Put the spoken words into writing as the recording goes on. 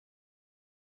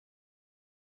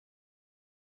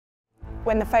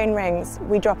When the phone rings,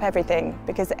 we drop everything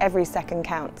because every second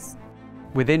counts.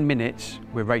 Within minutes,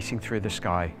 we're racing through the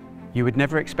sky. You would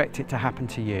never expect it to happen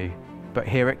to you, but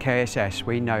here at KSS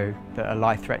we know that a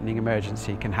life-threatening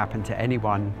emergency can happen to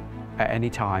anyone at any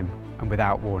time and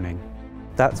without warning.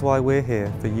 That's why we're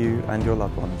here for you and your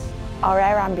loved ones. Our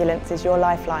air ambulance is your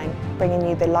lifeline, bringing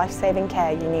you the life-saving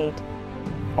care you need.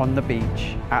 On the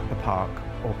beach, at the park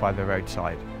or by the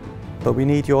roadside. But we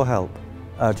need your help,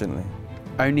 urgently.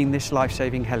 Owning this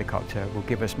life-saving helicopter will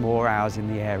give us more hours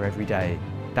in the air every day.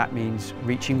 That means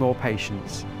reaching more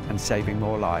patients and saving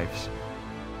more lives.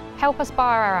 Help us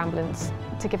buy our air ambulance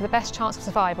to give the best chance of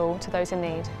survival to those in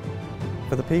need.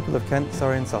 For the people of Kent,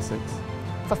 Surrey and Sussex.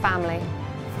 For family.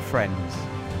 For friends.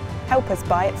 Help us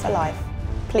buy it for life.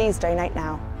 Please donate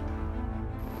now.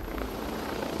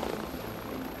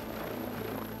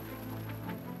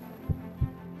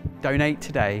 Donate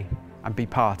today and be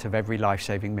part of every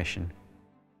life-saving mission.